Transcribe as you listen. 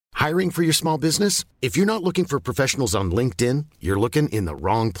Hiring for your small business? If you're not looking for professionals on LinkedIn, you're looking in the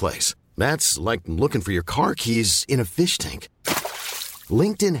wrong place. That's like looking for your car keys in a fish tank.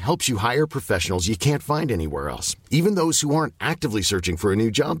 LinkedIn helps you hire professionals you can't find anywhere else, even those who aren't actively searching for a new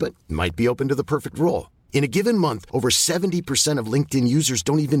job but might be open to the perfect role. In a given month, over 70% of LinkedIn users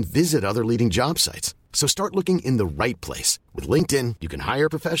don't even visit other leading job sites. So start looking in the right place. With LinkedIn, you can hire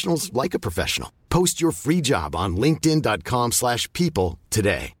professionals like a professional. Post your free job on linkedin.com/people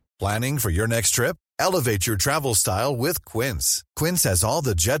today. Planning for your next trip? Elevate your travel style with Quince. Quince has all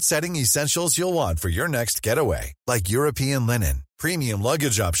the jet-setting essentials you'll want for your next getaway, like European linen, premium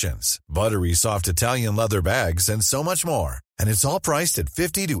luggage options, buttery soft Italian leather bags, and so much more. And it's all priced at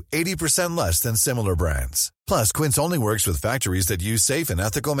 50 to 80% less than similar brands. Plus, Quince only works with factories that use safe and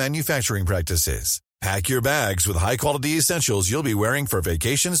ethical manufacturing practices. Pack your bags with high-quality essentials you'll be wearing for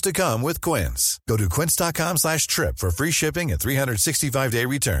vacations to come with Quince. Go to quince.com/trip for free shipping and 365-day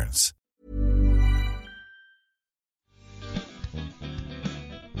returns.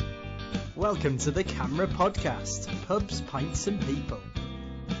 Welcome to the Camera Podcast, Pubs, Pints and People.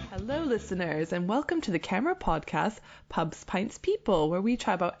 Hello listeners, and welcome to the Camera Podcast, Pubs, Pints, People, where we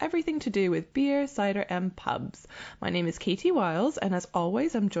chat about everything to do with beer, cider and pubs. My name is Katie Wiles, and as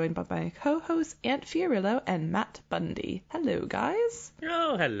always I'm joined by my co-hosts Ant Fiorillo and Matt Bundy. Hello guys.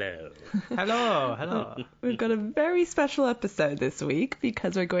 Oh, hello. Hello. We've got a very special episode this week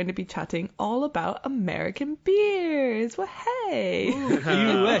because we're going to be chatting all about American beers. Well, hey!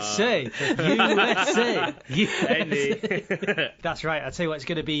 USA! That's right. I'll tell you what, it's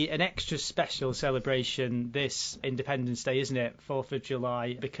going to be an extra special celebration this Independence Day, isn't it? 4th of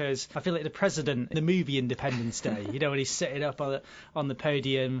July, because I feel like the president in the movie Independence Day, you know, when he's sitting up on the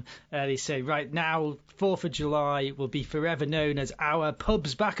podium and he's saying, right now, 4th of July will be forever known as our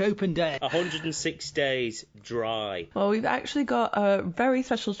Pubs Back Open Day. 106 days dry. Well, we've actually got a very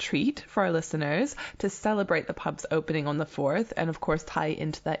special treat for our listeners to celebrate the pubs opening on the 4th and, of course, tie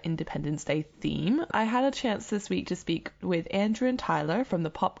into that Independence Day theme. I had a chance this week to speak with Andrew and Tyler from the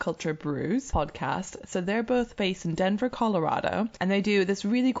Pop Culture Brews podcast. So they're both based in Denver, Colorado, and they do this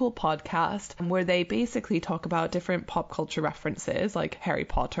really cool podcast where they basically talk about different pop culture references like Harry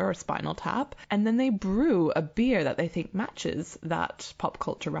Potter or Spinal Tap, and then they brew a beer that they think matches that pop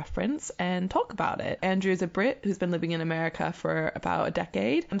culture reference and talk about it. Andrew is a Brit who's been living in America for about a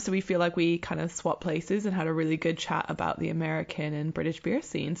decade, and so we feel like we kind of swapped places and had a really good chat about the American and British beer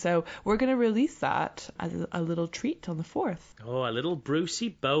scene. So we're going to release that as a little treat on the 4th. Oh, a little Brucey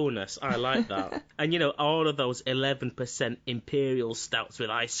bonus. I like that. And, you know, all of those 11% Imperial Stouts with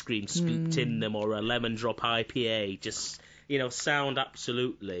ice cream scooped in them or a lemon drop IPA just, you know, sound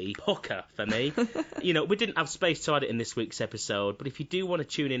absolutely pucker for me. You know, we didn't have space to add it in this week's episode, but if you do want to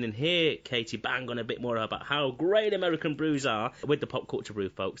tune in and hear Katie bang on a bit more about how great American brews are with the Pop Culture Brew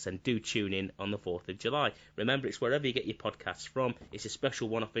folks, then do tune in on the 4th of July. Remember, it's wherever you get your podcasts from. It's a special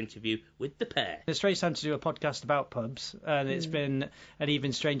one-off interview with the pair. It's a strange time to do a podcast about pubs, and it's been an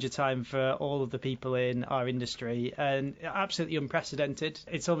even stranger time for all of the people in our industry, and absolutely unprecedented.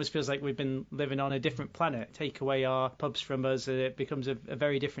 It almost feels like we've been living on a different planet. Take away our pubs from us and it becomes a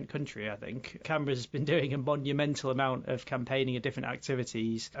very different country, I think. Canberra's been doing a monumental amount of campaigning and different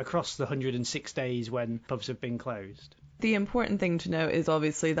activities across the 106 days when pubs have been closed. The important thing to note is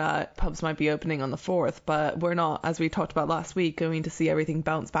obviously that pubs might be opening on the 4th, but we're not, as we talked about last week, going to see everything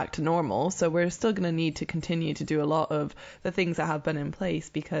bounce back to normal. So we're still going to need to continue to do a lot of the things that have been in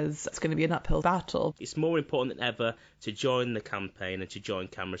place because it's going to be an uphill battle. It's more important than ever to join the campaign and to join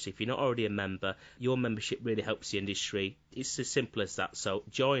CAMRA. So if you're not already a member, your membership really helps the industry. It's as simple as that. So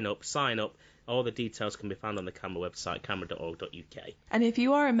join up, sign up. All the details can be found on the CAMRA website, camera.org.uk. And if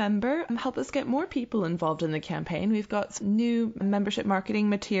you are a member, help us get more people involved in the campaign. We've got some new membership marketing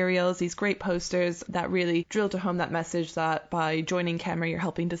materials, these great posters that really drill to home that message that by joining CAMRA you're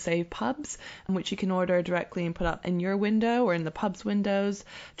helping to save pubs, which you can order directly and put up in your window or in the pub's windows,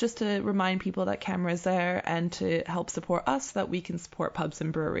 just to remind people that CAMRA is there and to help support us so that we can support pubs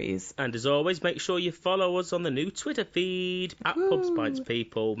and breweries. And as always, make sure you follow us on the new Twitter feed, at Pubs Pints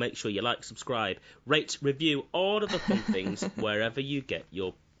People. Make sure you like, subscribe, rate, review, all of the fun things wherever you get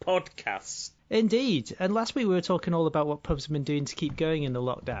your podcasts. Indeed. And last week we were talking all about what pubs have been doing to keep going in the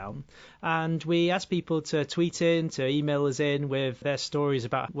lockdown. And we asked people to tweet in, to email us in with their stories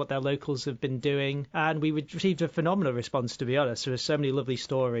about what their locals have been doing. And we received a phenomenal response, to be honest. There were so many lovely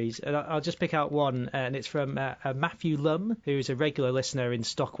stories. And I'll just pick out one, and it's from Matthew Lum, who is a regular listener in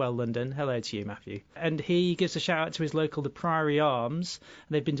Stockwell, London. Hello to you, Matthew. And he gives a shout out to his local, the Priory Arms.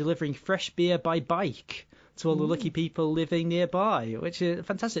 And they've been delivering fresh beer by bike to all the lucky people living nearby, which is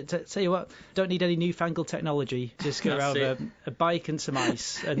fantastic. Tell you what, don't need any newfangled technology. Just go around with a bike and some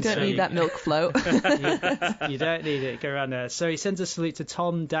ice. And you don't need that milk float. you don't need it. Go around there. So he sends a salute to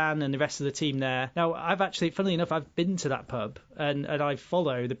Tom, Dan, and the rest of the team there. Now, I've actually, funnily enough, I've been to that pub, and I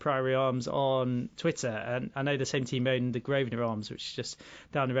follow the Priory Arms on Twitter, and I know the same team own the Grosvenor Arms, which is just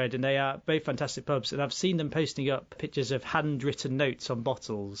down the road, and they are both fantastic pubs. And I've seen them posting up pictures of handwritten notes on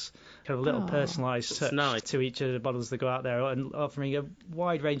bottles, kind of a little personalised touch to each of the bottles that go out there, and offering a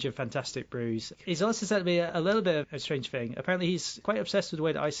wide range of fantastic brews. He's also said to me a little bit of a strange thing. Apparently, he's quite obsessed with the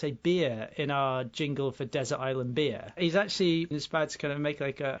way that I say beer in our jingle for Desert Island Beer. He's actually inspired to kind of make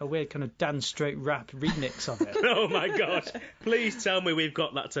like a weird kind of dance stroke rap remix of it. Oh my gosh! Please tell me we've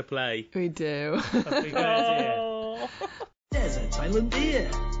got that to play. We do. Desert Island Beer,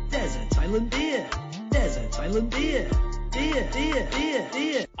 Desert Island Beer, Desert Island Beer,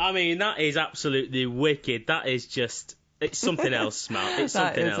 beer. I mean, that is absolutely wicked. That is just... It's something else, Matt. It's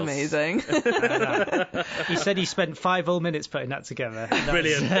something else. That is amazing. He said he spent 5 whole minutes putting that together.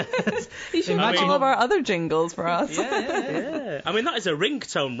 Brilliant. You should make all of our other jingles for us. Yeah. I mean, that is a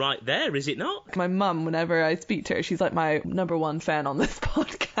ringtone right there, is it not? My mum, whenever I speak to her, she's like my number one fan on this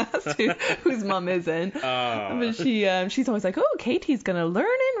podcast, whose mum isn't. But she's always like, oh, Katie's going to learn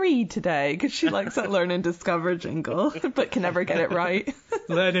and read today, because she likes that learn and discover jingle, but can never get it right.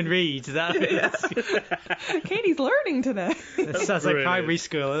 Learn and read. Katie's learning today. It sounds like primary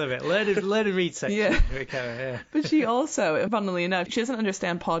school, doesn't it? Learn and read section. Yeah. But she also, funnily enough, she doesn't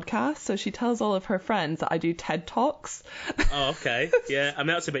understand podcasts, so she tells all of her friends that I do TED Talks. Oh, okay. Yeah, I mean,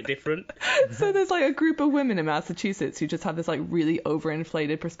 that's a bit different. So there's like a group of women in Massachusetts who just have this like really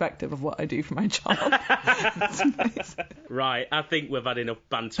overinflated perspective of what I do for my job. Right, I think we've had enough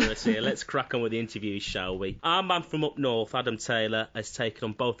banter here. Let's crack on with the interviews, shall we? Our man from up north, Adam Taylor, has taken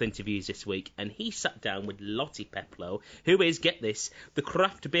on both interviews this week, and he sat down with Lottie Peploe, who is, get this, the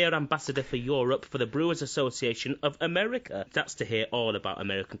craft beer ambassador for Europe for the Brewers Association of America. That's to hear all about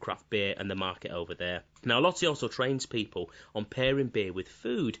American craft beer and the market over there. Now, Lottie also trains people on pairing beer with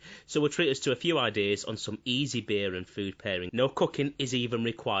food, so we'll treat us to a few ideas on some easy beer and food pairing. No cooking is even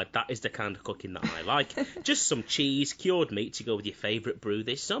required. That is the kind of cooking that I like. Just some cheese, cured meat to go with your favourite brew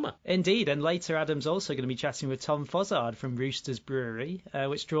this summer. Indeed, and later Adam's also going to be chatting with Tom Fozzard from Roosters Brewery,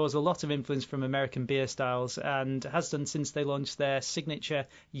 which draws a lot of influence from American beer styles and has done since they launched their signature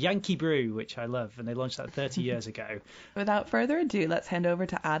Yankee Brew, which I love, and they launched that 30 years ago. Without further ado, let's hand over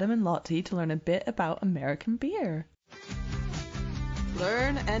to Adam and Lottie to learn a bit about American beer.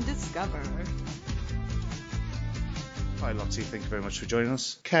 Learn and discover. Hi Lottie, thank you very much for joining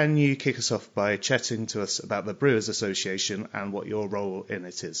us. Can you kick us off by chatting to us about the Brewers Association and what your role in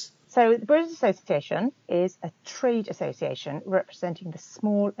it is? So the Brewers Association is a trade association representing the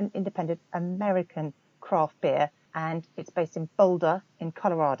small and independent American craft beer, and it's based in Boulder in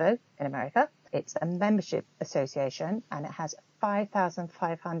Colorado in America. It's a membership association and it has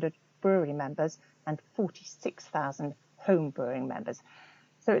 5,500 brewery members and 46,000 home brewing members.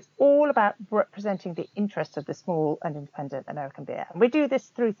 So it's all about representing the interests of the small and independent American beer. And we do this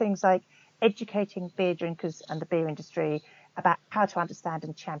through things like educating beer drinkers and the beer industry about how to understand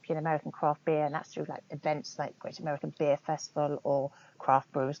and champion American craft beer, and that's through like events like Great American Beer Festival or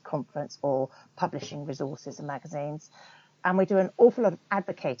Craft Brewers Conference or publishing resources and magazines. And we do an awful lot of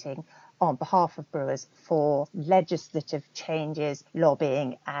advocating on behalf of brewers for legislative changes,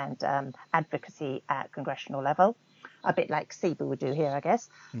 lobbying and advocacy at congressional level, a bit like CEBA would do here, I guess,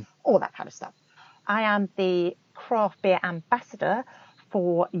 all that kind of stuff. I am the craft beer ambassador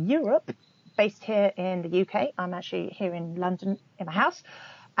for Europe, based here in the UK. I'm actually here in London in my house.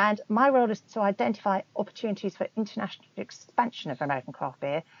 And my role is to identify opportunities for international expansion of American craft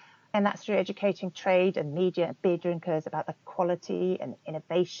beer. And that's through educating trade and media and beer drinkers about the quality and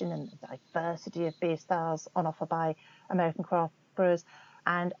innovation and diversity of beer styles on offer by American craft brewers.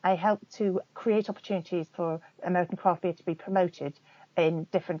 And I help to create opportunities for American craft beer to be promoted in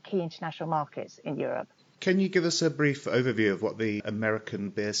different key international markets in Europe. Can you give us a brief overview of what the American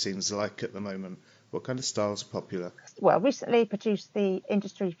beer scene's like at the moment? What kind of styles are popular? Well, recently produced the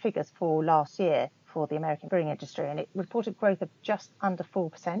industry figures for last year for the American brewing industry, and it reported growth of just under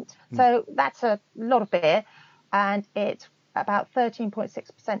 4%. So that's a lot of beer, and it's about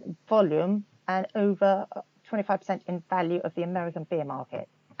 13.6% volume and over 25% in value of the American beer market.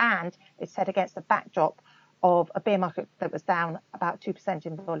 And it's set against the backdrop of a beer market that was down about 2%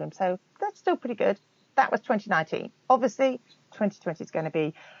 in volume. So that's still pretty good. That was 2019. Obviously, 2020 is going to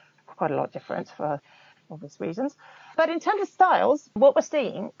be quite a lot different for obvious reasons. But in terms of styles, what we're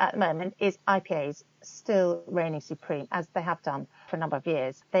seeing at the moment is IPAs still reigning supreme, as they have done for a number of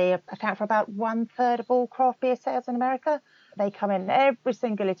years. They account for about 1/3 of all craft beer sales in America. They come in every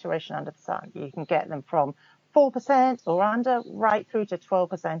single iteration under the sun. You can get them from 4% or under right through to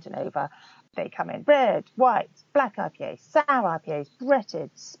 12% and over. They come in red, white, black IPAs, sour IPAs, breaded,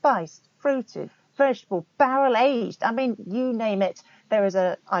 spiced, fruited, vegetable, barrel aged. I mean, you name it, there is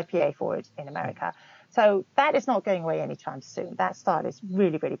an IPA for it in America. So that is not going away anytime soon. That style is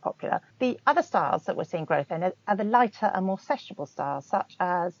really, really popular. The other styles that we're seeing growth in are the lighter and more sessionable styles, such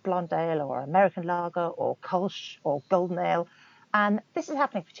as blonde ale or American lager or Kolsch or golden ale. And this is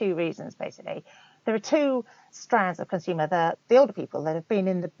happening for two reasons, basically. There are two strands of consumer. The older people that have been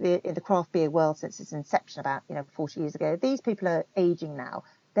in the craft beer world since its inception about 40 years ago. These people are aging now.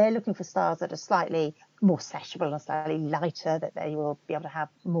 They're looking for styles that are slightly more sessionable and slightly lighter, that they will be able to have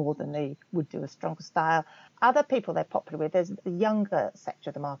more than they would do a stronger style. Other people they're popular with, there's the younger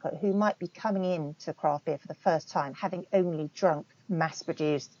sector of the market who might be coming into craft beer for the first time, having only drunk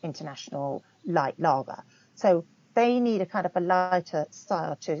mass-produced international light lager. So they need a kind of a lighter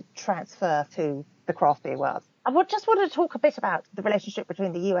style to transfer to the craft beer world. I just wanted to talk a bit about the relationship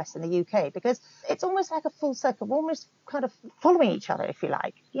between the US and the UK, because it's almost like a full circle. We're almost kind of following each other, if you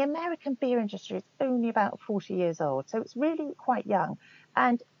like. The American beer industry is only about 40 years old, so it's really quite young.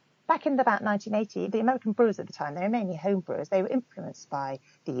 And back in about 1980, the American brewers at the time, they were mainly home brewers. They were influenced by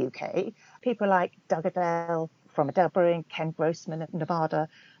the UK. People like Doug Adele from Adele Brewing, Ken Grossman of Nevada,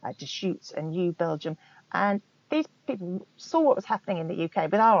 Deschutes and New Belgium. And these people saw what was happening in the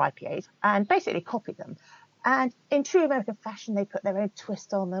UK with our IPAs and basically copied them. And in true American fashion, they put their own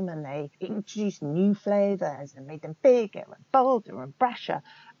twist on them, and they introduced new flavours and made them bigger and bolder and brasher.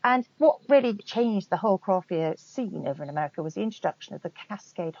 And what really changed the whole craft beer scene over in America was the introduction of the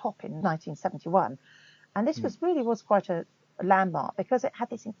Cascade hop in 1971. And this was quite a landmark, because it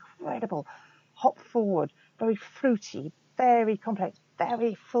had this incredible hop-forward, very fruity, very complex,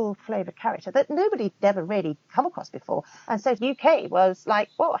 very full flavoured character that nobody'd ever really come across before. And so the UK was like,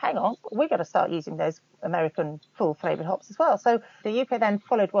 well, hang on, we've got to start using those American full flavoured hops as well. So the UK then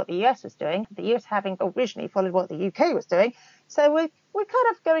followed what the US was doing, the US having originally followed what the UK was doing. So we're kind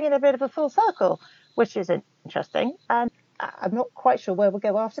of going in a bit of a full circle, which is interesting. And I'm not quite sure where we'll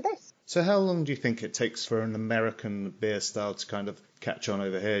go after this. So how long do you think it takes for an American beer style to kind of catch on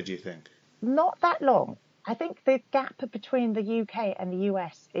over here, do you think? Not that long. I think the gap between the UK and the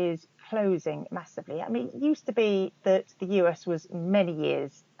US is closing massively. I mean, it used to be that the US was many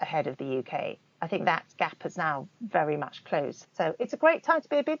years ahead of the UK. I think that gap has now very much closed. So it's a great time to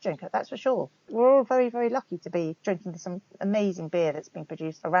be a beer drinker, that's for sure. We're all very, very lucky to be drinking some amazing beer that's been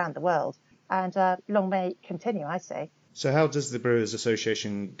produced around the world. And long may it continue, I say. So how does the Brewers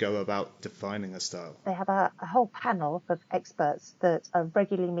Association go about defining a style? They have a whole panel of experts that are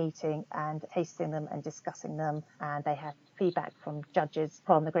regularly meeting and tasting them and discussing them. And they have feedback from judges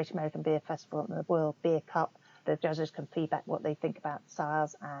from the Great American Beer Festival and the World Beer Cup. The judges can feedback what they think about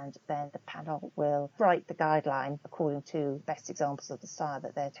styles, and then the panel will write the guideline according to best examples of the style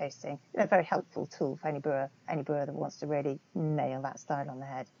that they're tasting. A very helpful tool for any brewer that wants to really nail that style on the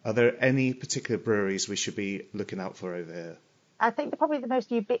head. Are there any particular breweries we should be looking out for over here? I think probably the most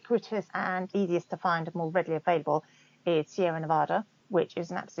ubiquitous and easiest to find and more readily available is Sierra Nevada, which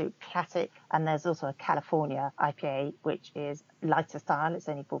is an absolute classic. And there's also a California IPA, which is lighter style. It's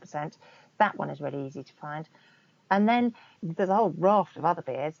only 4%. That one is really easy to find. And then there's a whole raft of other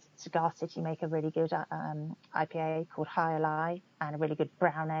beers. Cigar City make a really good IPA called High Lie, and a really good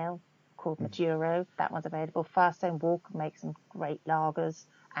brown ale called Maduro. That one's available. Firestone Walker makes some great lagers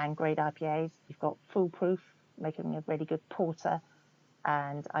and great IPAs. You've got Foolproof making a really good porter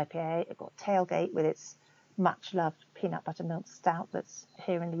and IPA. You've got Tailgate with its much-loved peanut butter milk stout that's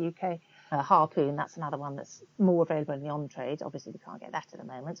here in the UK. Harpoon, that's another one that's more available in the on-trade. Obviously, we can't get that at the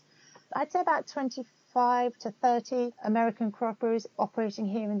moment. I'd say about 25 to 30 American craft breweries operating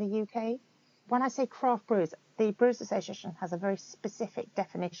here in the UK. When I say craft brewers, the Brewers Association has a very specific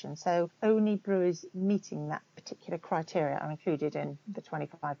definition, so only brewers meeting that particular criteria are included in the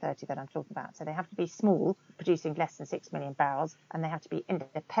 25-30 that I'm talking about. So they have to be small, producing less than 6 million barrels, and they have to be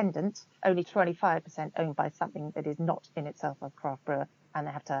independent, only 25% owned by something that is not in itself a craft brewer, and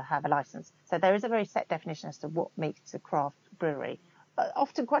they have to have a license. So there is a very set definition as to what makes a craft brewery.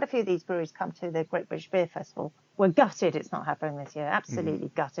 Often quite a few of these breweries come to the Great British Beer Festival. We're gutted it's not happening this year, absolutely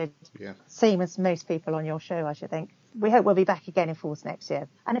gutted. Yeah. Same as most people on your show, I should think. we hope we'll be back again in force next year.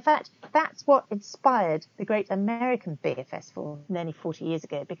 And in fact, that's what inspired the Great American Beer Festival nearly 40 years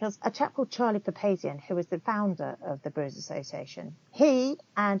ago, because a chap called Charlie Papazian, who was the founder of the Brewers Association, he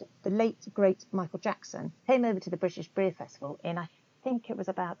and the late, great Michael Jackson came over to the British Beer Festival in, I think it was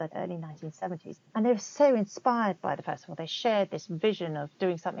about the early 1970s. And they were so inspired by the festival. They shared this vision of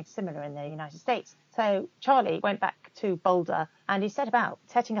doing something similar in the United States. So Charlie went back to Boulder and he set about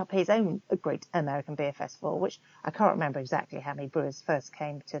setting up his own Great American Beer Festival, which I can't remember exactly how many brewers first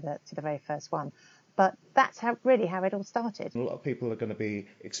came to the very first one. But that's how it all started. A lot of people are going to be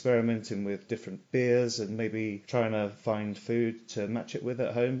experimenting with different beers and maybe trying to find food to match it with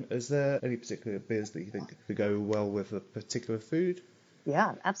at home. Is there any particular beers that you think could go well with a particular food?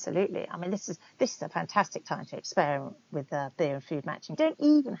 Yeah, absolutely. I mean, this is a fantastic time to experiment with beer and food matching. You don't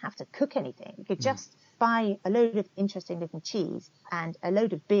even have to cook anything. You could just buy a load of interesting looking cheese and a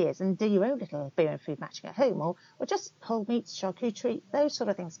load of beers and do your own little beer and food matching at home, or just whole meats, charcuterie, those sort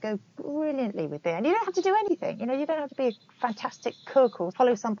of things go brilliantly with beer. And you don't have to do anything. You don't have to be a fantastic cook or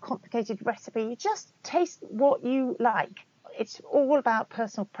follow some complicated recipe. You just taste what you like. It's all about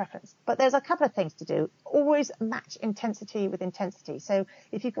personal preference. But there's a couple of things to do. Always match intensity with intensity. So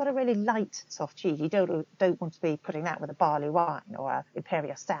if you've got a really light soft cheese, you don't want to be putting that with a barley wine or a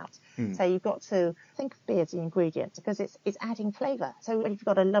imperial stout. So you've got to think of beer as the ingredient, because it's adding flavour. So if you've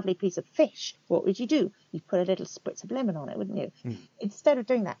got a lovely piece of fish, what would you do? You'd put a little spritz of lemon on it, wouldn't you? Instead of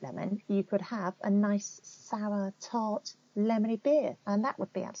doing that lemon, you could have a nice sour, tart, lemony beer, and that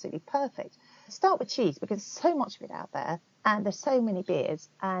would be absolutely perfect. Start with cheese, because there's so much of it out there and there's so many beers,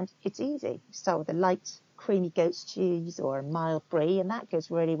 and it's easy. Start with a light creamy goat's cheese or a mild brie, and that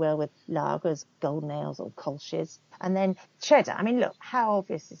goes really well with lagers, golden ales or kolsches. And then cheddar. I mean, look, how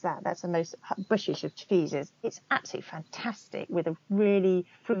obvious is that? That's the most British of cheeses. It's absolutely fantastic with a really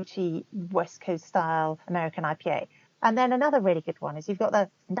fruity West Coast style American IPA. And then another really good one is you've got the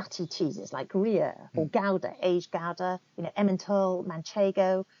nutty cheeses like Gruyere or Gouda, aged Gouda, Emmental,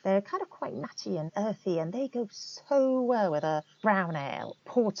 Manchego. They're kind of quite nutty and earthy, and they go so well with a brown ale,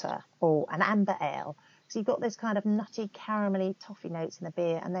 porter, or an amber ale. So you've got those kind of nutty, caramelly, toffee notes in the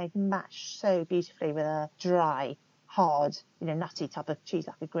beer, and they match so beautifully with a dry, hard, nutty type of cheese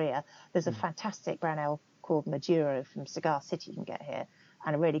like a Gruyere. There's a fantastic brown ale called Maduro from Cigar City you can get here,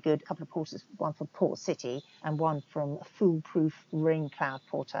 and a really good couple of porters, one from Port City and one from a Foolproof Rain Cloud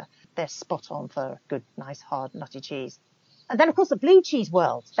Porter. They're spot on for good, nice, hard, nutty cheese. And then, of course, the blue cheese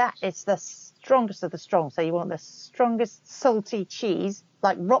world. That is the strongest of the strong. So you want the strongest salty cheese,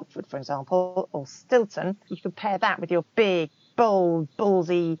 like Rockford, for example, or Stilton. You can pair that with your big, bold,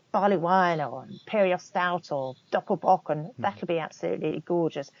 ballsy barley wine or imperial stout or doppelbock, and that'll be absolutely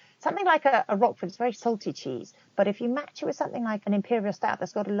gorgeous. Something like a Rockford is very salty cheese, but if you match it with something like an imperial stout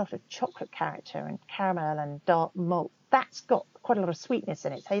that's got a lot of chocolate character and caramel and dark malt, that's got quite a lot of sweetness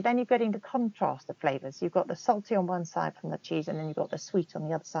in it. So then you're getting the contrast of flavours. You've got the salty on one side from the cheese, and then you've got the sweet on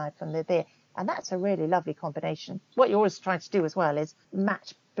the other side from the beer. And that's a really lovely combination. What you're always trying to do as well is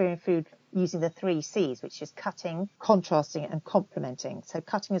match beer and food using the 3 C's, which is cutting, contrasting, and complementing. So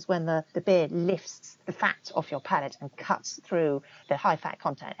cutting is when the beer lifts the fat off your palate and cuts through the high fat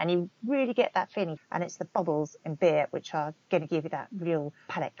content. And you really get that feeling. And it's the bubbles in beer which are going to give you that real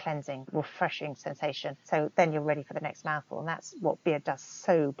palate cleansing, refreshing sensation. So then you're ready for the next mouthful. And that's what beer does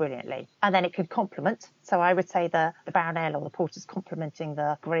so brilliantly. And then it can complement. So I would say the brown ale or the porter's complementing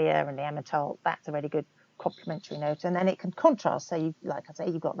the Gruyere and the Emmental. That's a really good complementary note. And then it can contrast. So like I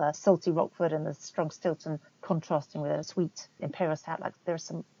say, you've got the salty Rockford and the strong Stilton contrasting with a sweet imperial stout. Like there's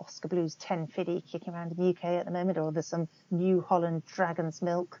some Oscar Blues 1050 kicking around in the UK at the moment, or there's some New Holland Dragon's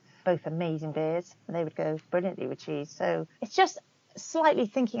Milk, both amazing beers, and they would go brilliantly with cheese. So it's just slightly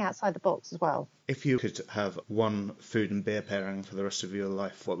thinking outside the box as well. If you could have one food and beer pairing for the rest of your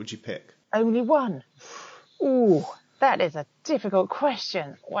life, what would you pick? Only one? Ooh, that is a difficult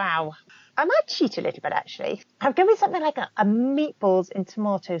question. Wow. I might cheat a little bit, actually. I'll go with something like a meatballs in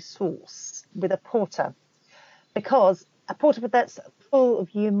tomato sauce with a porter, because a porter that's full of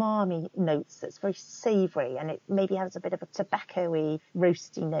umami notes, that's very savoury, and it maybe has a bit of a tobacco-y,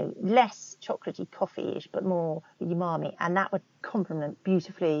 roasty note, less chocolatey, coffee-ish, but more umami, and that would complement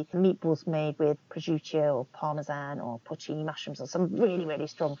beautifully meatballs made with prosciutto or parmesan or porcini mushrooms or some really, really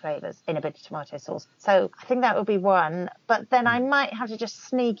strong flavours in a bit of tomato sauce. So I think that would be one, but then I might have to just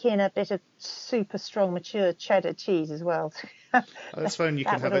sneak in a bit of super strong mature cheddar cheese as well. That's fine, you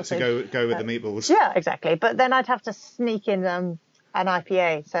can have it to go with the meatballs. Yeah, exactly, but then I'd have to sneak in an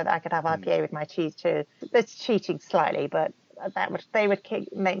IPA so that I could have IPA with my cheese too. That's cheating slightly, but they would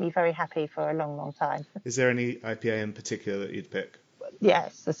make me very happy for a long, long time. Is there any IPA in particular that you'd pick?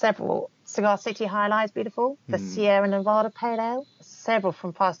 Yes, there's several. Cigar City High Life is beautiful. The Sierra Nevada Pale Ale. Several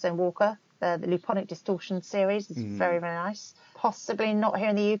from Firestone Walker. The Luponic Distortion series is very, very nice. Possibly not here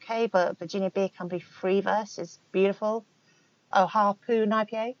in the UK, but Virginia Beer Company Freeverse is beautiful. Oh, Harpoon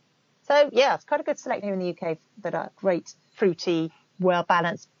IPA. So, yeah, it's quite a good select here in the UK that are great, fruity,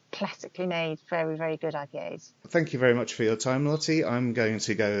 well-balanced, classically made, very, very good IPAs. Thank you very much for your time, Lottie. I'm going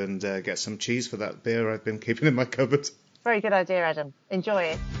to go and get some cheese for that beer I've been keeping in my cupboard. Very good idea, Adam. Enjoy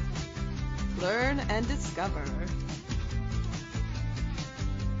it. Learn and discover.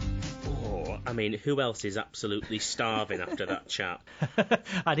 Oh, I mean, who else is absolutely starving after that chat?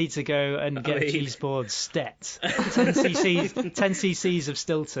 I need to go and get cheese boards Stet. 10 cc's of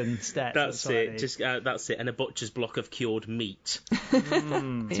Stilton Stet. That's it. That's it. And a butcher's block of cured meat.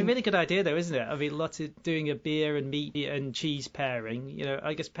 It's a really good idea, though, isn't it? I mean, lots of doing a beer and meat and cheese pairing. You know,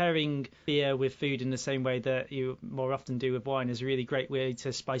 I guess pairing beer with food in the same way that you more often do with wine is a really great way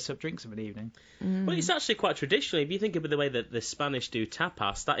to spice up drinks of an evening. Well, it's actually quite traditional. If you think of the way that the Spanish do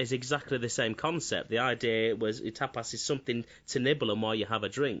tapas, that is exactly the same concept. The idea was tapas is something to nibble on while you have a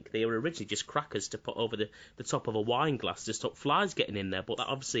drink. They were originally just crackers to put over the top of a wine glass to stop flies getting in there, but that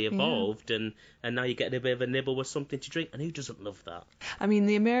obviously evolved, and now you get a bit of a nibble with something to drink, and who doesn't love that? I mean,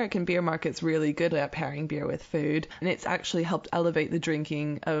 the American beer market's really good at pairing beer with food, and it's actually helped elevate the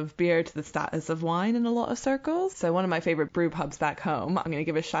drinking of beer to the status of wine in a lot of circles. So one of my favourite brew pubs back home, I'm going to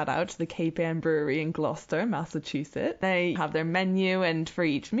give a shout out to the Cape Ann Brewery in Gloucester, Massachusetts. They have their menu, and for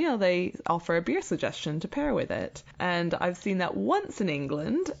each meal they offer a beer suggestion to pair with it. And I've seen that once in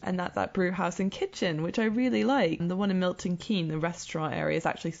England, and that's at Brewhouse and Kitchen, which I really like. And the one in Milton Keynes, the restaurant area, is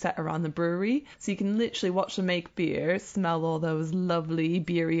actually set around the brewery, so you can literally watch them make beer, smell all those lovely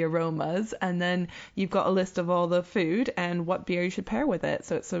beery aromas, and then you've got a list of all the food and what beer you should pair with it.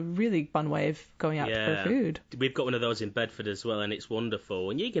 So it's a really fun way of going out for food. We've got one of those in Bedford as well, and it's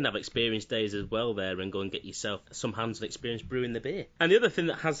wonderful. And you can have experience days as well there and go and get yourself some hands-on experience brewing the beer. And the other thing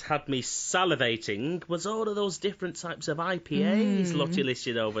that has had me salivating was all of those different types of IPAs Lottie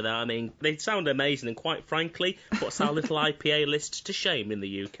listed over there. I mean, they sound amazing, and quite frankly, puts our little IPA list to shame in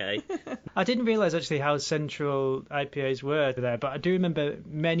the UK. I didn't realise actually how central IPAs were there, but I do remember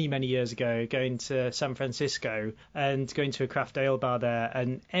many, many years ago going to San Francisco and going to a craft ale bar there,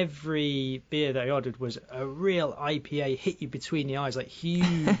 and every beer that I ordered was a real IPA, hit you between the eyes, like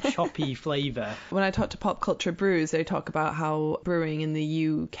huge, choppy flavour. When I talk to Pop Culture Brews, they talk about how brewing in the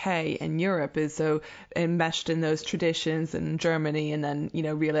UK and Europe is so enmeshed in those traditions, in Germany, and then, you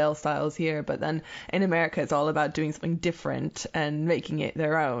know, real ale styles here. But then in America, it's all about doing something different and making it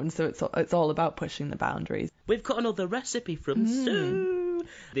their own. So it's all about pushing the boundaries. We've got another recipe from Sue.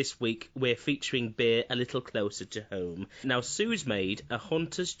 This week, we're featuring beer a little closer to home. Now, Sue's made a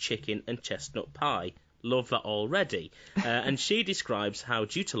Hunter's chicken and chestnut pie. Love that already. And she describes how,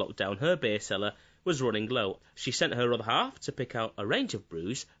 due to lockdown, her beer cellar was running low. She sent her other half to pick out a range of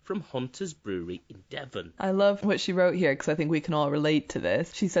brews from Hunter's Brewery in Devon. I love what she wrote here because I think we can all relate to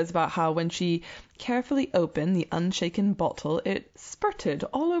this. She says about how when she carefully opened the unshaken bottle, it spurted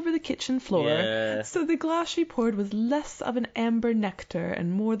all over the kitchen floor. Yeah. So the glass she poured was less of an amber nectar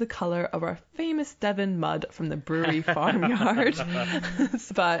and more the colour of our famous Devon mud from the brewery farmyard.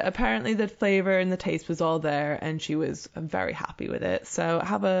 But apparently the flavour and the taste was all there, and she was very happy with it. So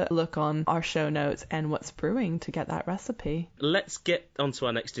have a look on our show notes and what's brewing to get that recipe. Let's get on to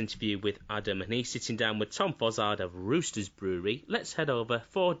our next interview with Adam, and he's sitting down with Tom Fozzard of Roosters Brewery. Let's head over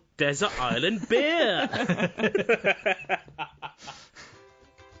for Desert Island Beer.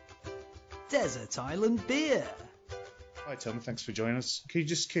 Desert Island Beer. Hi Tom, thanks for joining us. Can you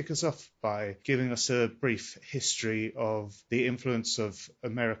just kick us off by giving us a brief history of the influence of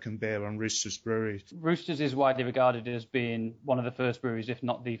American beer on Roosters Brewery? Roosters is widely regarded as being one of the first breweries, if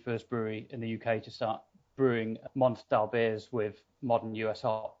not the first brewery in the UK to start brewing modern-style beers with modern US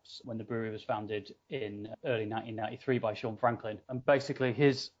hops when the brewery was founded in early 1993 by Sean Franklin. And basically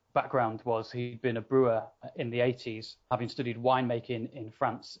his background was he'd been a brewer in the 80s, having studied winemaking in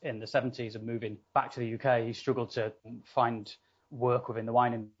France in the 70s and moving back to the UK. He struggled to find work within the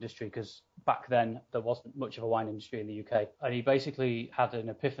wine industry because back then there wasn't much of a wine industry in the UK. And he basically had an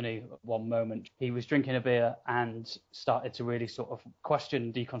epiphany at one moment. He was drinking a beer and started to really sort of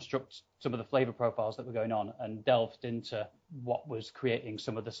question, deconstruct some of the flavour profiles that were going on and delved into what was creating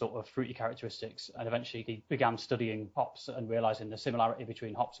some of the sort of fruity characteristics. And eventually he began studying hops and realising the similarity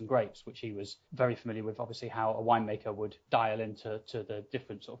between hops and grapes, which he was very familiar with, obviously, how a winemaker would dial into the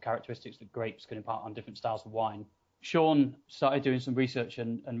different sort of characteristics that grapes can impart on different styles of wine. Sean started doing some research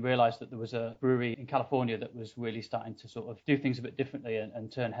and realised that there was a brewery in California that was really starting to sort of do things a bit differently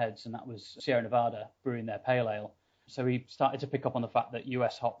and turn heads, and that was Sierra Nevada brewing their pale ale. So he started to pick up on the fact that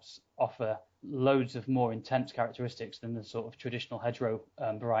US hops offer loads of more intense characteristics than the sort of traditional hedgerow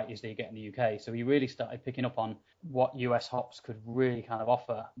varieties that you get in the UK. So he really started picking up on what US hops could really kind of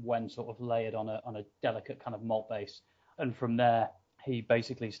offer when sort of layered on a delicate kind of malt base. And from there, he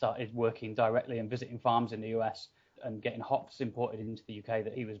basically started working directly and visiting farms in the US and getting hops imported into the UK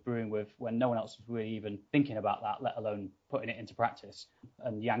that he was brewing with when no one else was really even thinking about that, let alone putting it into practice.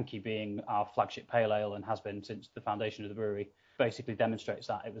 And Yankee, being our flagship pale ale and has been since the foundation of the brewery, basically demonstrates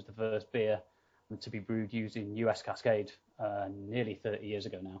that. It was the first beer to be brewed using US Cascade nearly 30 years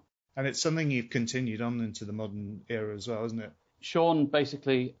ago now. And it's something you've continued on into the modern era as well, isn't it? Sean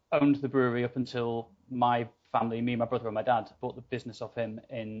basically owned the brewery up until my family, me, my brother and my dad, bought the business off him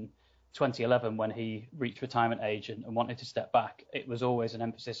in 2011 when he reached retirement age and wanted to step back. It was always an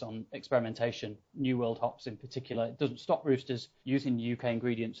emphasis on experimentation, New World hops in particular. It doesn't stop Roosters using UK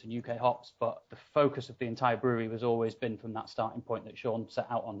ingredients and UK hops, but the focus of the entire brewery was always been from that starting point that Sean set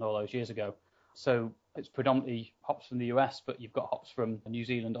out on all those years ago. So it's predominantly hops from the US, but you've got hops from New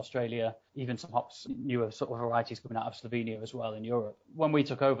Zealand, Australia, even some hops, newer sort of varieties coming out of Slovenia as well in Europe. When we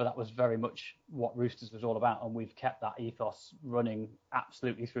took over, that was very much what Roosters was all about, and we've kept that ethos running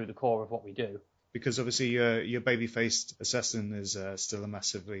absolutely through the core of what we do. Because obviously your baby-faced assassin is still a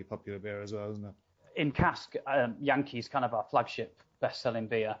massively popular beer as well, isn't it? In cask, Yankee's kind of our flagship best-selling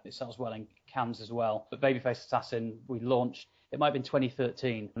beer. It sells well in cans as well. But Babyface Assassin, we launched, it might have been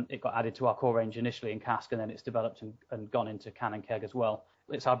 2013. It got added to our core range initially in cask, and then it's developed and gone into can and keg as well.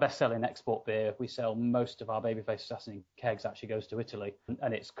 It's our best-selling export beer. We sell most of our Babyface Assassin in kegs, actually goes to Italy,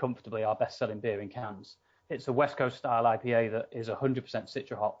 and it's comfortably our best-selling beer in cans. It's a West Coast style IPA that is 100%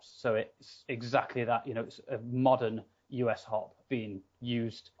 Citra hops, so it's exactly that. You know, it's a modern US hop being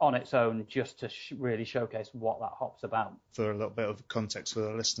used on its own just to really showcase what that hop's about. For a little bit of context for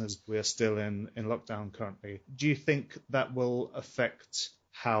the listeners, we are still in lockdown currently. Do you think that will affect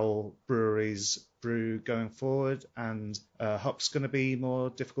how breweries brew going forward, and hops going to be more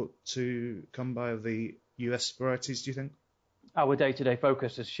difficult to come by the US varieties, do you think? Our day-to-day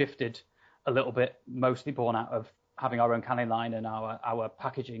focus has shifted a little bit, mostly born out of having our own canning line and our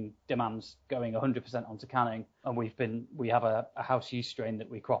packaging demands going 100% onto canning. And we have a house yeast strain that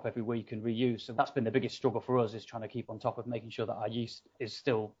we crop every week and reuse. So that's been the biggest struggle for us, is trying to keep on top of making sure that our yeast is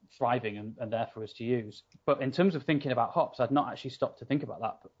still thriving and there for us to use. But in terms of thinking about hops, I'd not actually stopped to think about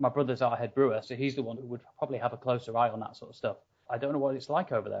that. But my brother's our head brewer, so he's the one who would probably have a closer eye on that sort of stuff. I don't know what it's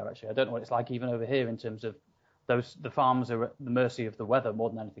like over there, actually. I don't know what it's like even over here in terms of the farms are at the mercy of the weather more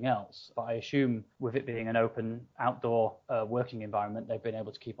than anything else. But I assume with it being an open outdoor working environment, they've been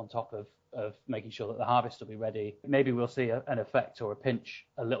able to keep on top of making sure that the harvest will be ready. Maybe we'll see an effect or a pinch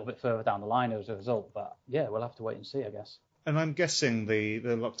a little bit further down the line as a result. But yeah, we'll have to wait and see, I guess. And I'm guessing the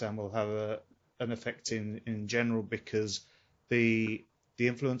lockdown will have an effect in general, because the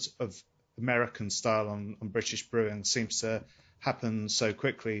influence of American style on British brewing seems to happen so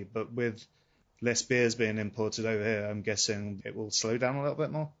quickly. But with less beers being imported over here, I'm guessing it will slow down a little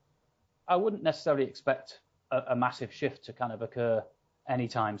bit more. I wouldn't necessarily expect a massive shift to kind of occur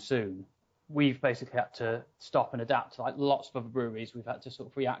anytime soon. We've basically had to stop and adapt. Like lots of other breweries, we've had to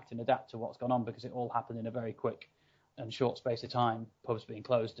sort of react and adapt to what's gone on, because it all happened in a very quick and short space of time, pubs being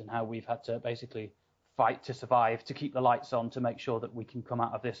closed, and how we've had to basically fight to survive, to keep the lights on, to make sure that we can come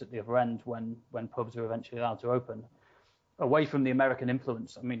out of this at the other end when pubs are eventually allowed to open. Away from the American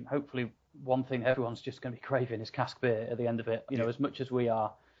influence, I mean, hopefully one thing everyone's just going to be craving is cask beer at the end of it. You know, as much as we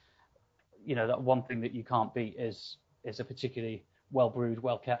are, you know, that one thing that you can't beat is a particularly well brewed,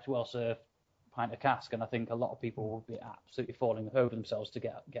 well kept, well served pint of cask. And I think a lot of people will be absolutely falling over themselves to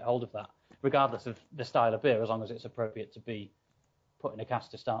get hold of that, regardless of the style of beer, as long as it's appropriate to be put in a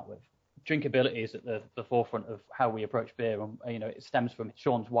cask to start with. Drinkability is at the forefront of how we approach beer, and you know, it stems from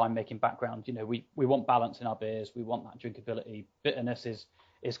Sean's winemaking background. You know, we want balance in our beers, we want that drinkability. Bitterness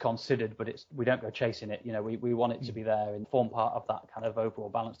is considered, but we don't go chasing it. You know, we want it to be there and form part of that kind of overall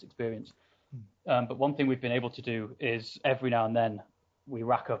balanced experience. But one thing we've been able to do is every now and then we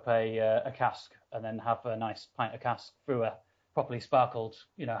rack up a cask and then have a nice pint of cask through a properly sparkled,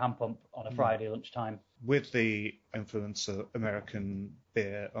 you know, hand pump on a Friday lunchtime. With the influence of American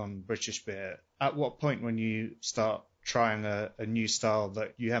beer on British beer, at what point when you start trying a new style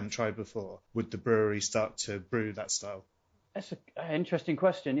that you haven't tried before, would the brewery start to brew that style? That's an interesting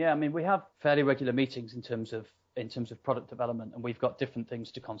question. Yeah, I mean, we have fairly regular meetings in terms of product development, and we've got different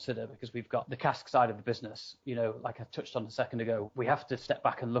things to consider, because we've got the cask side of the business. You know, like I touched on a second ago, we have to step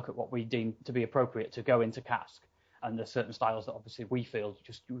back and look at what we deem to be appropriate to go into cask. And there's certain styles that obviously we feel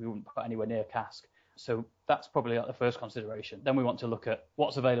just we wouldn't put anywhere near cask. So that's probably like the first consideration. Then we want to look at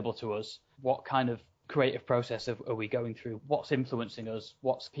what's available to us, what kind of creative process of are we going through, what's influencing us,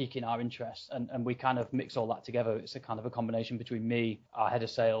 what's piquing our interest, and we kind of mix all that together. It's a kind of a combination between me, our head of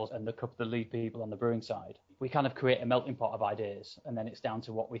sales, and a couple of the lead people on the brewing side. We kind of create a melting pot of ideas, and then it's down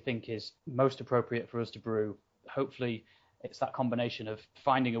to what we think is most appropriate for us to brew. Hopefully it's that combination of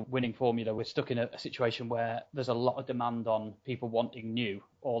finding a winning formula. We're stuck in a situation where there's a lot of demand on people wanting new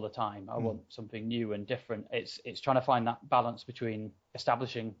all the time. I want something new and different. It's trying to find that balance between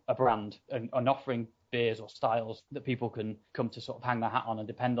establishing a brand and offering beers or styles that people can come to sort of hang their hat on and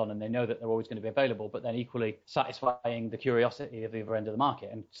depend on, and they know that they're always going to be available, but then equally satisfying the curiosity of the other end of the market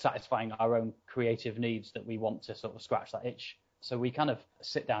and satisfying our own creative needs that we want to sort of scratch that itch. So we kind of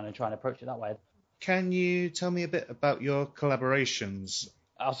sit down and try and approach it that way. Can you tell me a bit about your collaborations?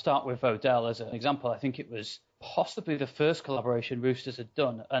 I'll start with Odell as an example. I think it was possibly the first collaboration Roosters had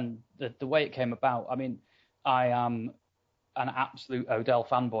done, and the way it came about, I mean, I am an absolute Odell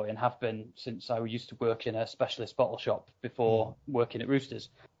fanboy and have been since I used to work in a specialist bottle shop before working at Roosters.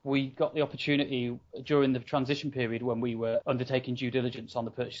 We got the opportunity during the transition period when we were undertaking due diligence on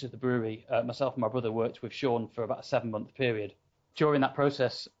the purchase of the brewery. Myself and my brother worked with Sean for about a 7-month period. During that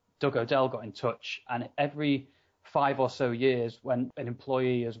process, Doug Odell got in touch, and every 5 or so years when an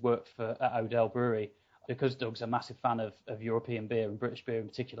employee has worked at Odell Brewery, because Doug's a massive fan of European beer and British beer in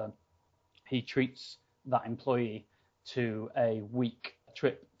particular, he treats that employee to a week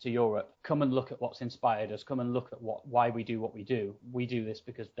trip to Europe. Come and look at what's inspired us. Come and look at why we do what we do. We do this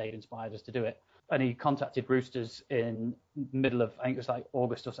because they've inspired us to do it. And he contacted Roosters in middle of, I think it was like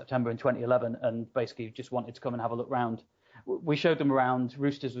August or September in 2011, and basically just wanted to come and have a look round. We showed them around.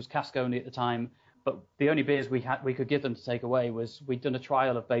 Roosters was cask only at the time, but the only beers we could give them to take away was we'd done a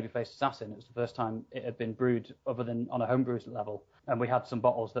trial of Babyface Assassin. It was the first time it had been brewed other than on a homebrew level, and we had some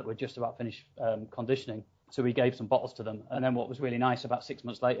bottles that were just about finished conditioning. So we gave some bottles to them. And then what was really nice, about 6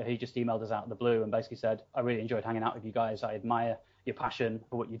 months later, he just emailed us out of the blue and basically said, I really enjoyed hanging out with you guys. I admire your passion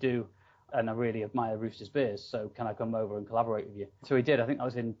for what you do, and I really admire Roosters beers, so can I come over and collaborate with you? So he did. I think that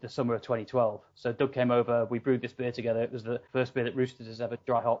was in the summer of 2012. So Doug came over, we brewed this beer together. It was the first beer that Roosters has ever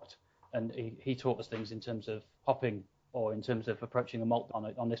dry hopped, and he taught us things in terms of hopping or in terms of approaching a malt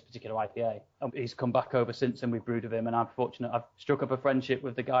on this particular IPA. And he's come back over since, and we've brewed with him, and I'm fortunate. I've struck up a friendship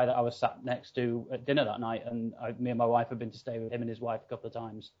with the guy that I was sat next to at dinner that night, and me and my wife have been to stay with him and his wife a couple of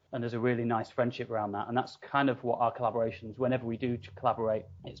times, and there's a really nice friendship around that. And that's kind of what our collaborations, whenever we do collaborate,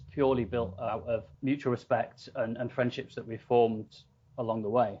 it's purely built out of mutual respect and friendships that we've formed along the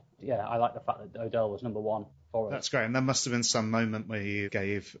way. Yeah, I like the fact that Odell was number one for us. That's great. And there must have been some moment where you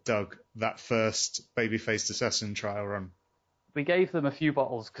gave Doug that first Babyface Assassin trial run. We gave them a few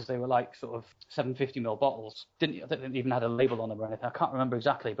bottles because they were like sort of 750ml bottles. They didn't even have a label on them or anything. I can't remember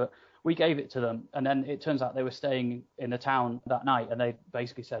exactly, but we gave it to them. And then it turns out they were staying in the town that night, and they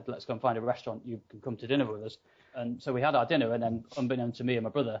basically said, let's go and find a restaurant. You can come to dinner with us. And so we had our dinner, and then unbeknown to me and my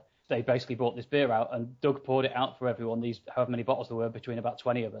brother, they basically brought this beer out, and Doug poured it out for everyone, these however many bottles there were, between about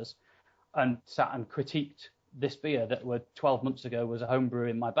 20 of us, and sat and critiqued this beer that 12 months ago was a homebrew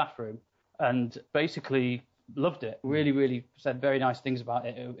in my bathroom, and basically loved it. Really, really said very nice things about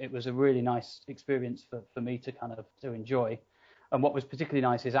it. It was a really nice experience for me to enjoy. And what was particularly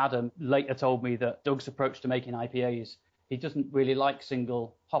nice is Adam later told me that Doug's approach to making IPAs, he doesn't really like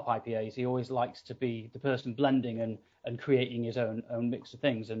single hop IPAs. He always likes to be the person blending and creating his own mix of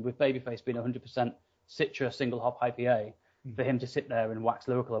things. And with Babyface being 100% Citra single hop IPA, for him to sit there and wax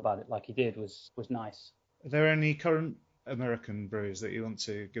lyrical about it like he did was nice. Are there any current American breweries that you want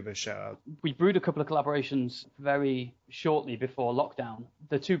to give a shout out? We brewed a couple of collaborations very shortly before lockdown.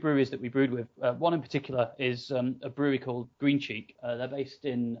 The two breweries that we brewed with, one in particular is a brewery called Green Cheek. They're based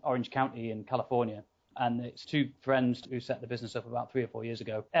in Orange County in California, and it's two friends who set the business up about 3 or 4 years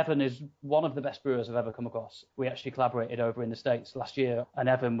ago. Evan is one of the best brewers I've ever come across. We actually collaborated over in the States last year, and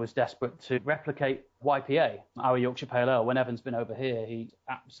Evan was desperate to replicate YPA, our Yorkshire Pale Ale. When Evan's been over here, he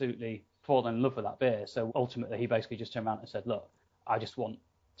absolutely fallen in love with that beer. So ultimately, he basically just turned around and said, look, I just want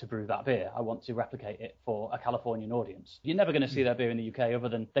to brew that beer. I want to replicate it for a Californian audience. You're never going to see their beer in the UK other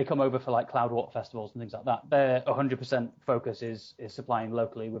than they come over for like Cloudwater festivals and things like that. Their 100% focus is supplying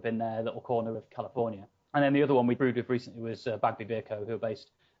locally within their little corner of California. And then the other one we brewed with recently was Bagby Beer Co., who are based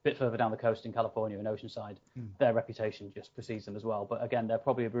a bit further down the coast in California in Oceanside. Their reputation just precedes them as well. But again, they're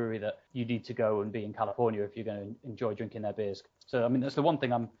probably a brewery that you need to go and be in California if you're going to enjoy drinking their beers. So, I mean, that's the one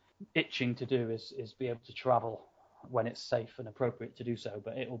thing I'm itching to do is be able to travel when it's safe and appropriate to do so,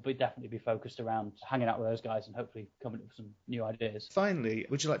 but it will definitely be focused around hanging out with those guys and hopefully coming up with some new ideas. Finally,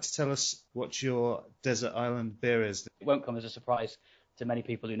 would you like to tell us what your desert island beer is? It won't come as a surprise to many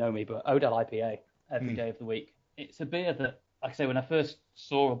people who know me, but Odell IPA every day of the week. It's a beer that, like I say, when I first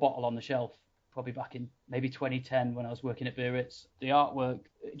saw a bottle on the shelf probably back in maybe 2010 when I was working at Biarritz. The artwork,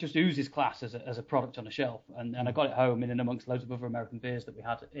 it just oozes class as a product on a shelf. And I got it home in and amongst loads of other American beers that we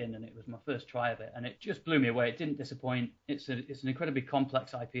had in, and it was my first try of it. And it just blew me away. It didn't disappoint. It's an incredibly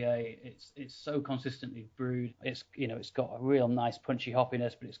complex IPA. It's so consistently brewed. It's got a real nice punchy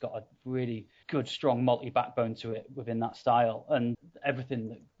hoppiness, but it's got a really good, strong malty backbone to it within that style. And everything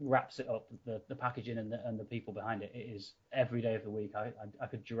that wraps it up, the packaging and the people behind it, it is every day of the week. I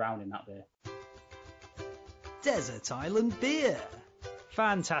could drown in that beer. Desert Island Beer.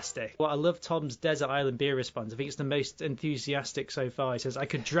 Fantastic. Well, I love Tom's Desert Island Beer response. I think it's the most enthusiastic so far. He says, I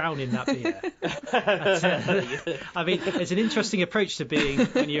could drown in that beer. I mean, it's an interesting approach to being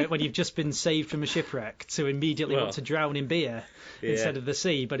when you've just been saved from a shipwreck to immediately want to drown in beer instead of the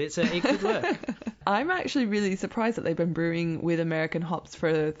sea, but it could work. I'm actually really surprised that they've been brewing with American hops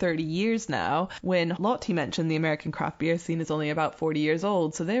for 30 years now, when Lottie mentioned the American craft beer scene is only about 40 years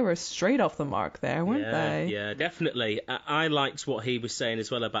old, so they were straight off the mark there, weren't they? Yeah, definitely. I liked what he was saying as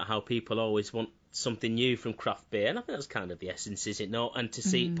well about how people always want something new from craft beer, and I think that's kind of the essence, is it not? And to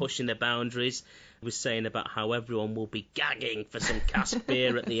see it pushing the boundaries. Was saying about how everyone will be gagging for some cask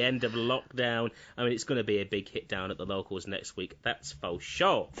beer at the end of lockdown. I mean, it's going to be a big hit down at the locals next week, that's for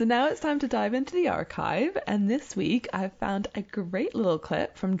sure. So now it's time to dive into the archive, and this week I've found a great little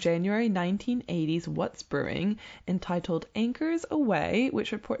clip from January 1980's What's Brewing entitled Anchors Away,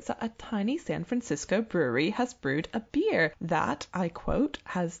 which reports that a tiny San Francisco brewery has brewed a beer that, I quote,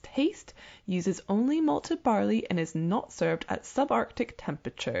 has taste, uses only malted barley, and is not served at subarctic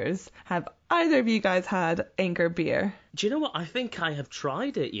temperatures. Have either of you guys had Anchor beer? Do you know what? I think I have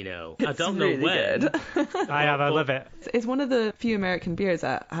tried it, I don't really know when. Good. I have. I love it. It's one of the few American beers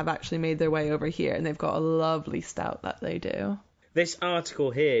that have actually made their way over here, and they've got a lovely stout that they do. This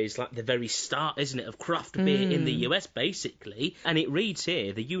article here is like the very start, isn't it, of craft beer in the US, basically. And it reads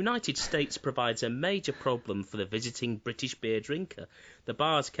here, the United States provides a major problem for the visiting British beer drinker. The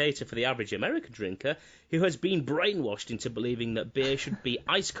bars cater for the average American drinker who has been brainwashed into believing that beer should be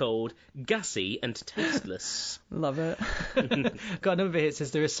ice cold, gassy, and tasteless. Love it. Got another here. It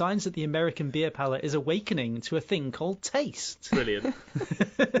says there are signs that the American beer palate is awakening to a thing called taste. Brilliant.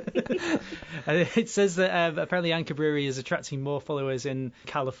 And it says that apparently Anchor Brewery is attracting more followers in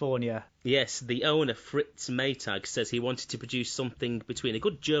California. Yes, the owner, Fritz Maytag, says he wanted to produce something between a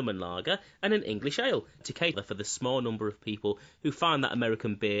good German lager and an English ale to cater for the small number of people who find that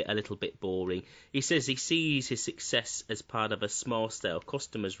American beer a little bit boring. He says he sees his success as part of a small-scale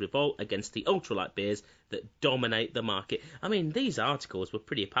customers' revolt against the ultralight beers that dominate the market. I mean, these articles were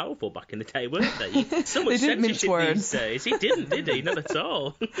pretty powerful back in the day, weren't they? So much censorship these days. He didn't, did he? Not at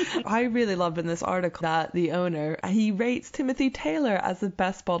all. I really love in this article that the owner, he rates Timothy Taylor as the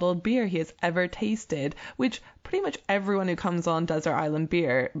best bottled beer he has ever tasted, which pretty much everyone who comes on Desert Island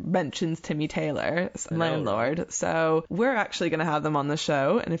Beer mentions Timmy Taylor, landlord. So we're actually going to have them on the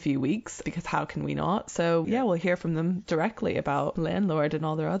show in a few weeks, because how can we not? So yeah, we'll hear from them directly about Landlord and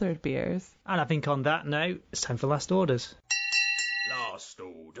all their other beers. And I think on that note, it's time for Last Orders. Last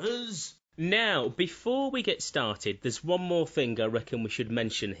Orders. Now, before we get started, there's one more thing I reckon we should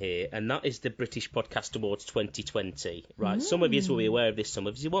mention here, and that is the British Podcast Awards 2020. Right, some of you will be aware of this, some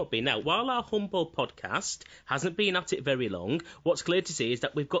of you won't be. Now, while our humble podcast hasn't been at it very long, what's clear to see is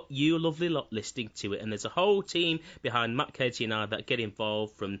that we've got you lovely lot listening to it, and there's a whole team behind Matt Kedzie and I that get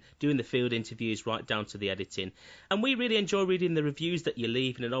involved, from doing the field interviews right down to the editing. And we really enjoy reading the reviews that you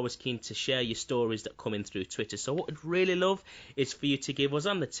leave, and are always keen to share your stories that come in through Twitter. So what I'd really love is for you to give us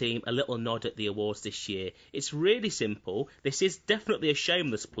and the team a little nod at the awards this year. It's really simple. This is definitely a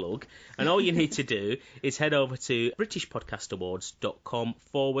shameless plug, and all you need to do is head over to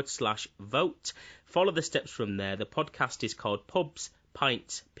britishpodcastawards.com/vote. Follow the steps from there. The podcast is called Pubs,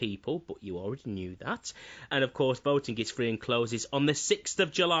 Pints, People, but you already knew that. And of course, voting is free and closes on the 6th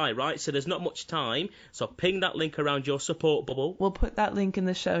of July, right? So there's not much time. So ping that link around your support bubble. We'll put that link in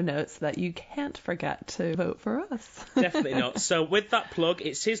the show notes so that you can't forget to vote for us. Definitely not. So with that plug,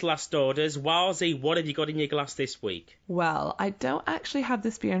 it's his Last Orders. Wowsy, what have you got in your glass this week? Well, I don't actually have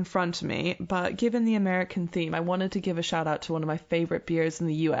this beer in front of me, but given the American theme, I wanted to give a shout out to one of my favourite beers in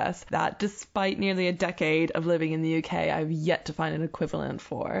the US that, despite nearly a decade of living in the UK, I've yet to find an equivalent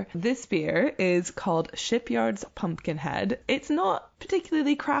for. This beer is called Shipyard's Pumpkinhead. It's not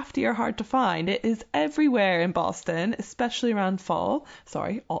particularly crafty or hard to find. It is everywhere in Boston, especially around fall.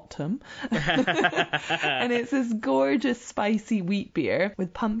 Sorry, autumn. And it's this gorgeous spicy wheat beer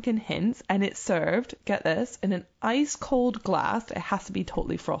with pumpkin hints, and it's served, get this, in an ice cold glass. It has to be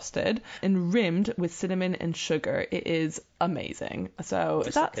totally frosted and rimmed with cinnamon and sugar. It is amazing. So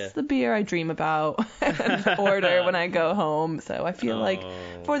Just that's like the beer I dream about and order when I go home. So I feel like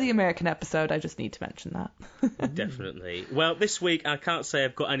for the American episode, I just need to mention that. Definitely. Well, this week I can't say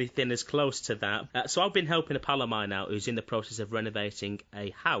I've got anything as close to that. So I've been helping a pal of mine out who's in the process of renovating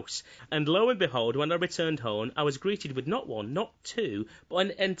a house. And lo and behold, when I returned home, I was greeted with not one, not two, but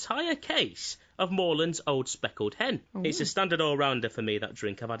an entire case of Moreland's Old Speckled Hen. Ooh. It's a standard all-rounder for me, that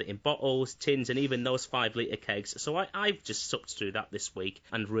drink. I've had it in bottles, tins, and even those 5-litre kegs. So I've just supped through that this week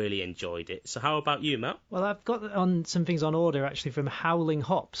and really enjoyed it. So how about you, Matt? Well, I've got on some things on order, actually, from Howling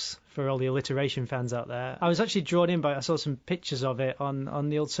Hops, for all the alliteration fans out there. I was actually drawn in by, I saw some pictures of it on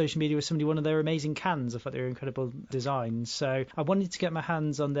the old social media with somebody, one of their amazing cans. I thought they were incredible designs. So I wanted to get my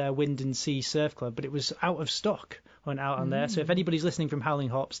hands on their Wind and Sea Surf Club, but it was out of stock on there. So if anybody's listening from Howling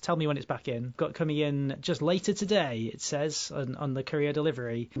Hops, tell me when it's back in. Got coming in just later today, it says, on the courier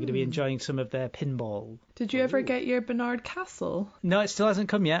delivery. I'm going to be enjoying some of their pinball. Did you ever get your Bernard Castle? No, it still hasn't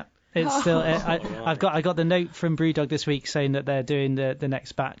come yet. It's still. I got the note from Brewdog this week saying that they're doing the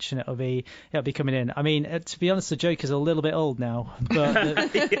next batch and it'll be coming in. I mean, to be honest, the joke is a little bit old now, but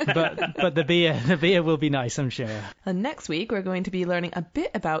the beer will be nice, I'm sure. And next week we're going to be learning a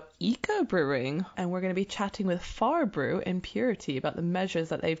bit about eco brewing, and we're going to be chatting with Far Brew and Purity about the measures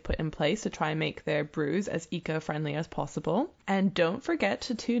that they've put in place to try and make their brews as eco-friendly as possible. And don't forget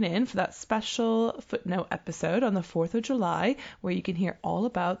to tune in for that special footnote episode on the 4th of July, where you can hear all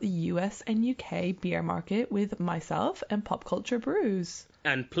about the US and UK beer market with myself and Pop Culture Brews.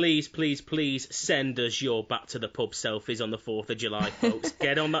 And please, please, please send us your back to the pub selfies on the 4th of July, folks.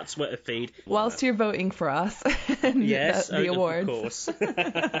 Get on that Twitter feed. Whilst you're voting for us. And yes, the awards. Of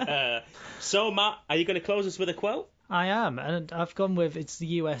course. So, Matt, are you going to close us with a quote? I am, and I've gone with, it's the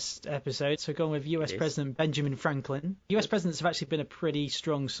US episode, so I've gone with US President Benjamin Franklin. US presidents have actually been a pretty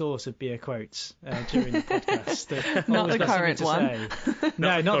strong source of beer quotes during the podcast. Not the current one.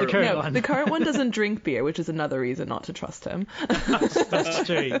 No, not the current one. The current one doesn't drink beer, which is another reason not to trust him. That's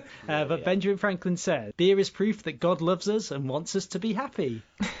true. But Benjamin Franklin said, beer is proof that God loves us and wants us to be happy.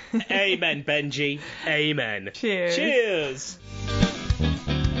 Amen, Benji. Amen. Cheers. Cheers.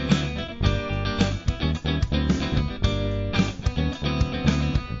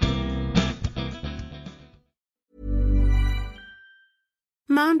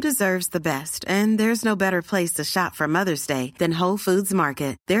 Mom deserves the best, and there's no better place to shop for Mother's Day than Whole Foods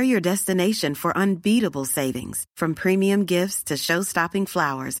Market. They're your destination for unbeatable savings, from premium gifts to show-stopping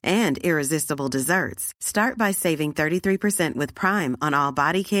flowers and irresistible desserts. Start by saving 33% with Prime on all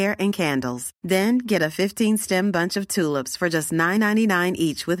body care and candles. Then get a 15-stem bunch of tulips for just $9.99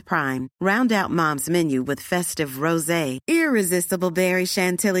 each with Prime. Round out Mom's menu with festive rosé, irresistible berry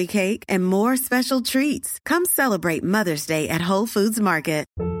chantilly cake, and more special treats. Come celebrate Mother's Day at Whole Foods Market.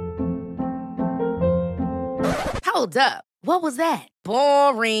 Hold up. What was that?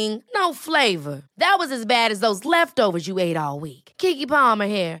 Boring. No flavor. That was as bad as those leftovers you ate all week. Keke Palmer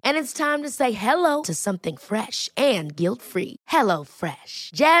here, and it's time to say hello to something fresh and guilt-free.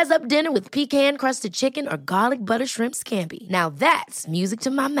 HelloFresh. Jazz up dinner with pecan-crusted chicken or garlic butter shrimp scampi. Now that's music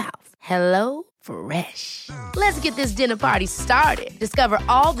to my mouth. HelloFresh. Let's get this dinner party started. Discover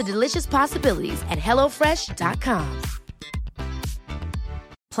all the delicious possibilities at HelloFresh.com.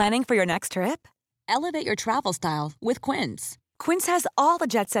 Planning for your next trip? Elevate your travel style with Quince. Quince has all the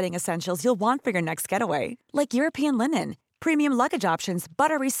jet-setting essentials you'll want for your next getaway, like European linen, premium luggage options,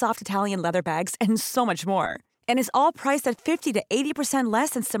 buttery soft Italian leather bags, and so much more. And is all priced at 50 to 80% less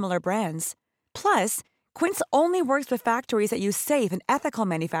than similar brands. Plus, Quince only works with factories that use safe and ethical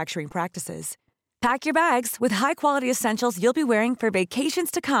manufacturing practices. Pack your bags with high-quality essentials you'll be wearing for vacations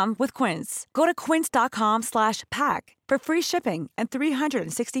to come with Quince. Go to quince.com/pack for free shipping and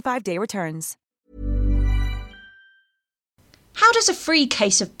 365-day returns. How does a free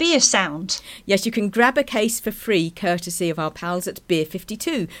case of beer sound? Yes, you can grab a case for free courtesy of our pals at Beer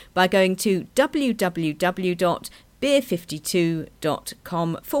 52 by going to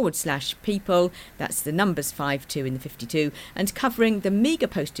www.beer52.com/people, that's the numbers 52 in the 52, and covering the meagre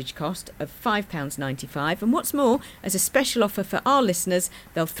postage cost of £5.95. And what's more, as a special offer for our listeners,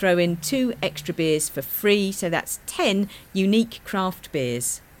 they'll throw in 2 extra beers for free, so that's 10 unique craft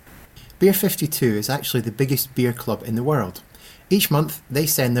beers. Beer 52 is actually the biggest beer club in the world. Each month, they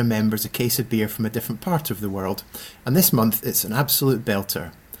send their members a case of beer from a different part of the world, and this month it's an absolute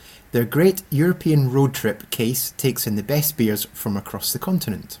belter. Their Great European Road Trip case takes in the best beers from across the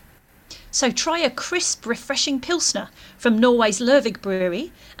continent. So try a crisp, refreshing Pilsner from Norway's Lervig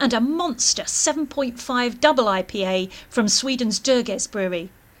Brewery and a monster 7.5 double IPA from Sweden's Dörges Brewery.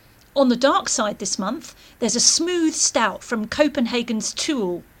 On the dark side this month, there's a smooth stout from Copenhagen's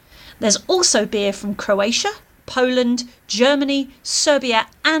Tuel. There's also beer from Croatia, Poland, Germany, Serbia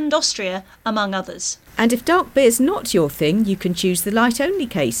and Austria, among others. And if dark beer's not your thing, you can choose the light-only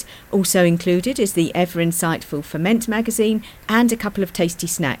case. Also included is the ever-insightful Ferment magazine and a couple of tasty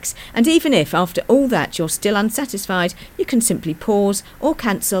snacks. And even if, after all that, you're still unsatisfied, you can simply pause or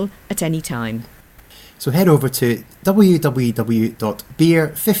cancel at any time. So head over to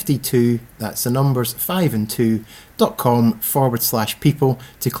www.beer52, that's the numbers 5 and 2.com/people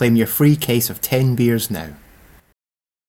to claim your free case of 10 beers now.